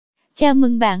Chào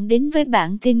mừng bạn đến với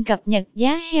bản tin cập nhật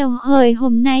giá heo hơi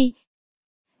hôm nay.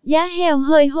 Giá heo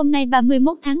hơi hôm nay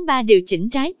 31 tháng 3 điều chỉnh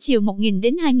trái chiều 1.000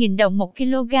 đến 2.000 đồng 1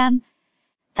 kg.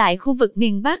 Tại khu vực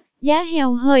miền Bắc, giá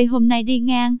heo hơi hôm nay đi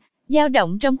ngang, dao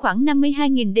động trong khoảng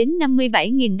 52.000 đến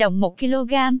 57.000 đồng 1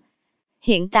 kg.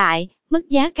 Hiện tại, mức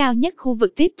giá cao nhất khu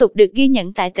vực tiếp tục được ghi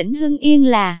nhận tại tỉnh Hưng Yên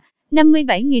là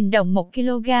 57.000 đồng 1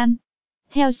 kg.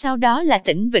 Theo sau đó là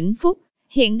tỉnh Vĩnh Phúc,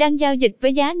 hiện đang giao dịch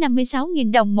với giá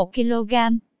 56.000 đồng 1 kg.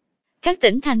 Các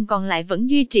tỉnh thành còn lại vẫn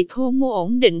duy trì thu mua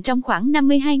ổn định trong khoảng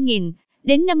 52.000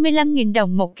 đến 55.000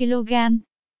 đồng 1 kg.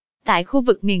 Tại khu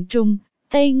vực miền Trung,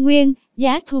 Tây Nguyên,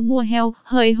 giá thu mua heo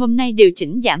hơi hôm nay điều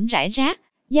chỉnh giảm rải rác,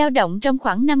 dao động trong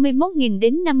khoảng 51.000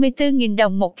 đến 54.000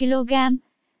 đồng 1 kg.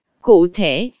 Cụ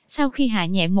thể, sau khi hạ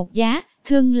nhẹ một giá,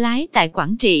 thương lái tại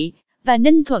Quảng Trị và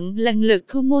Ninh Thuận lần lượt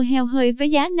thu mua heo hơi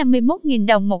với giá 51.000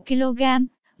 đồng 1 kg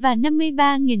và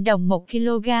 53.000 đồng 1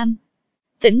 kg.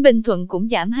 Tỉnh Bình Thuận cũng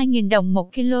giảm 2.000 đồng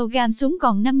 1 kg xuống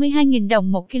còn 52.000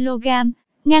 đồng 1 kg,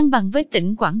 ngang bằng với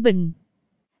tỉnh Quảng Bình.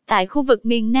 Tại khu vực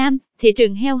miền Nam, thị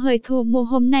trường heo hơi thu mua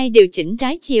hôm nay điều chỉnh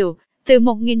trái chiều, từ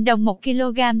 1.000 đồng 1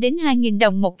 kg đến 2.000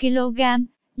 đồng 1 kg,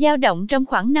 dao động trong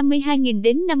khoảng 52.000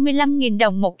 đến 55.000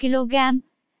 đồng 1 kg.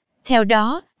 Theo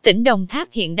đó, tỉnh Đồng Tháp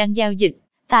hiện đang giao dịch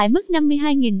tại mức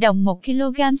 52.000 đồng 1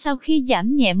 kg sau khi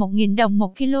giảm nhẹ 1.000 đồng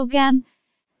 1 kg.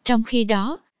 Trong khi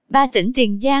đó, ba tỉnh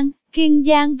Tiền Giang, Kiên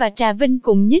Giang và Trà Vinh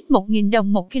cùng nhích 1.000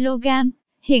 đồng 1 kg,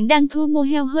 hiện đang thu mua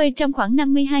heo hơi trong khoảng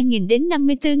 52.000 đến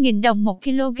 54.000 đồng 1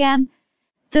 kg.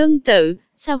 Tương tự,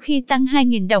 sau khi tăng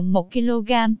 2.000 đồng 1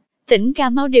 kg, tỉnh Cà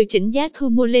Mau điều chỉnh giá thu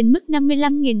mua lên mức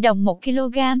 55.000 đồng 1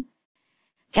 kg.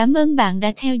 Cảm ơn bạn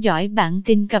đã theo dõi bản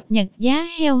tin cập nhật giá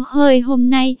heo hơi hôm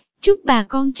nay. Chúc bà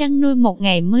con chăn nuôi một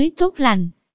ngày mới tốt lành.